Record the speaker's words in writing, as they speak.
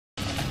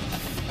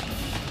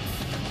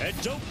at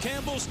Doak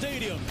Campbell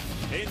Stadium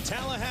in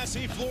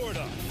Tallahassee,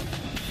 Florida.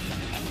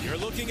 You're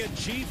looking at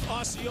Chief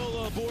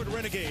Osceola aboard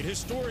Renegade.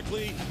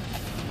 Historically,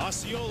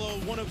 Osceola,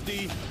 one of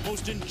the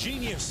most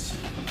ingenious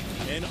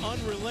and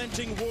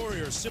unrelenting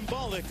warriors,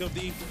 symbolic of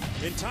the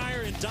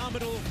entire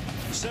indomitable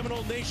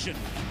Seminole Nation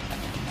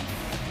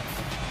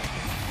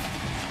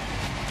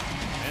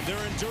and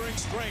their enduring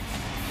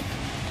strength.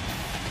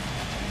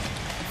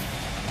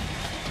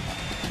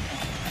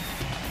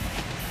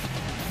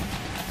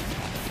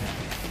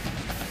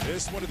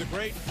 This is one of the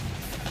great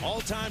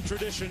all-time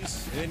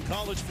traditions in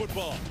college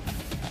football.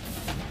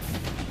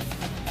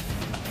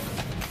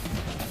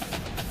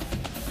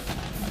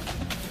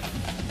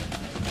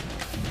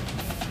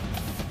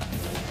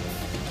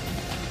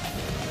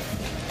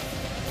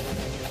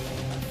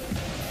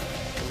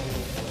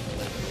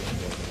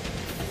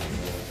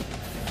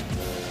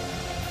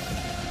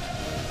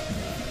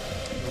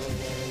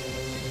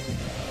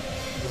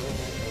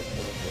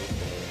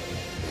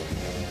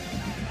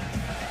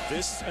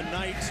 This a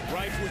night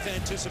rife with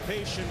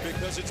anticipation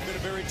because it's been a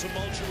very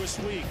tumultuous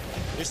week,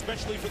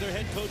 especially for their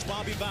head coach,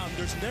 Bobby Bowden.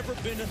 There's never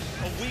been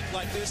a week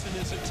like this in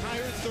his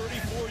entire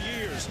 34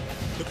 years.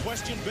 The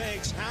question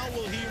begs, how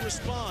will he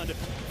respond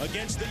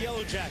against the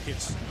Yellow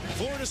Jackets?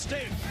 Florida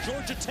State,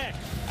 Georgia Tech,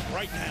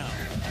 right now.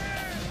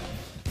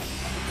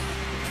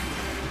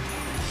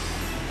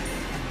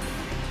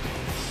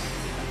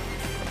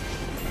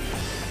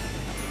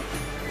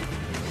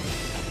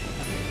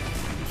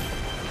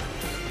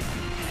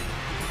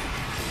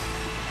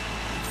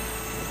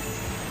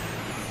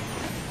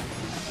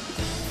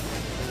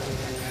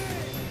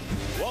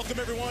 Welcome,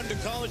 everyone, to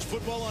college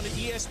football on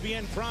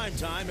ESPN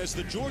Primetime as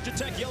the Georgia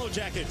Tech Yellow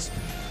Jackets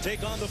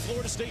take on the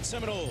Florida State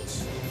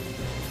Seminoles.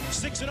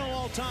 6-0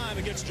 all-time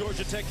against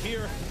Georgia Tech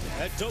here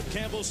at Doak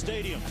Campbell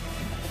Stadium.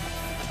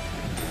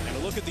 And a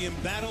look at the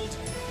embattled,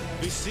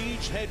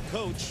 besieged head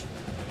coach,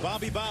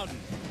 Bobby Bowden.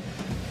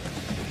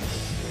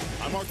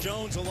 I'm Mark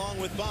Jones along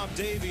with Bob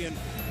Davie. And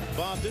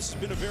Bob, this has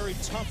been a very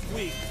tough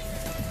week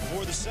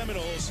for the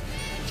Seminoles.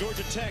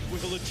 Georgia Tech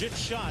with a legit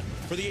shot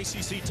for the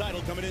ACC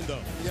title coming in,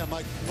 though. Yeah,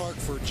 Mark,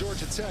 for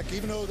Georgia Tech,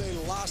 even though they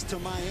lost to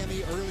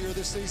Miami earlier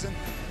this season,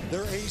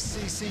 their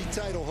ACC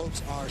title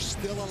hopes are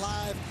still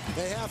alive.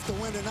 They have to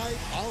win tonight,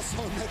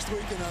 also next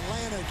week in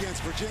Atlanta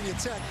against Virginia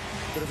Tech.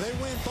 But if they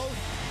win both,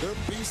 their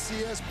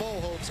BCS bowl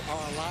hopes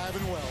are alive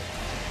and well.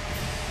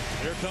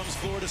 Here comes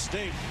Florida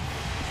State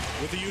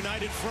with a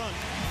united front.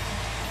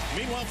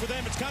 Meanwhile, for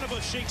them, it's kind of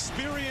a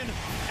Shakespearean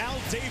Al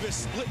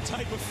Davis split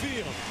type of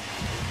field.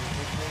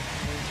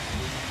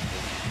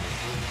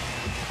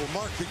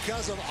 Well, Mark,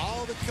 because of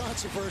all the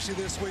controversy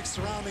this week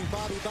surrounding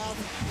Bobby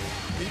Bowden,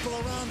 people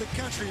around the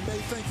country may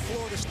think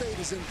Florida State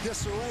is in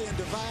disarray and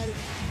divided.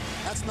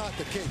 That's not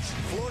the case.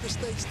 Florida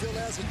State still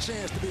has a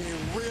chance to be a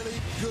really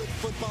good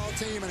football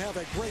team and have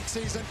a great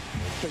season.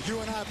 But you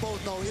and I both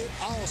know it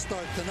all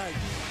starts tonight.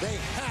 They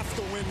have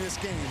to win this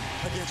game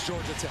against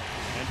Georgia Tech.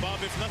 And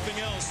Bob, if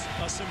nothing else,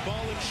 a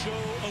symbolic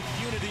show of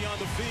unity on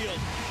the field.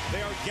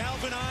 They are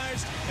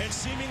galvanized and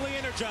seemingly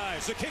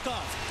energized. The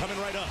kickoff coming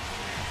right up.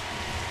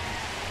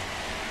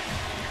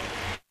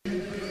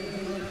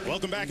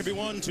 Welcome back,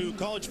 everyone, to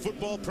college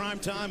football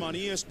primetime on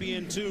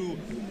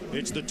ESPN2.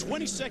 It's the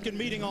 22nd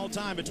meeting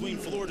all-time between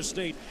Florida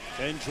State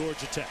and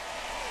Georgia Tech.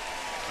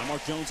 I'm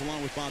Mark Jones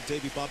along with Bob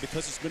Davie. Bob,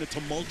 because it's been a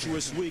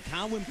tumultuous week,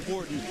 how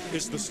important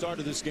is the start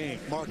of this game?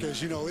 Mark,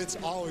 as you know, it's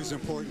always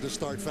important to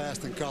start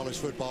fast in college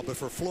football, but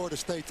for Florida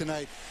State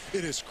tonight,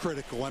 it is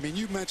critical. I mean,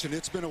 you mentioned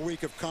it's been a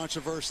week of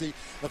controversy,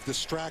 of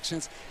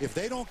distractions. If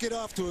they don't get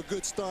off to a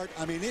good start,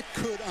 I mean, it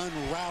could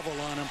unravel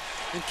on them.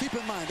 And keep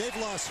in mind,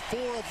 they've lost 4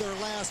 of their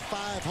last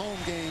 5 home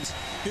games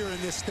here in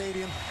this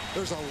stadium.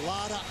 There's a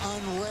lot of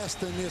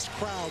unrest in this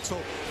crowd, so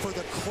for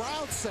the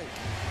crowd's sake,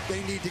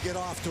 they need to get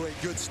off to a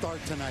good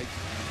start tonight.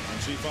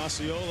 Chief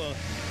Osceola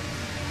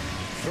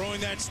throwing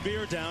that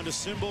spear down to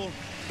symbol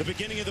the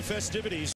beginning of the festivities.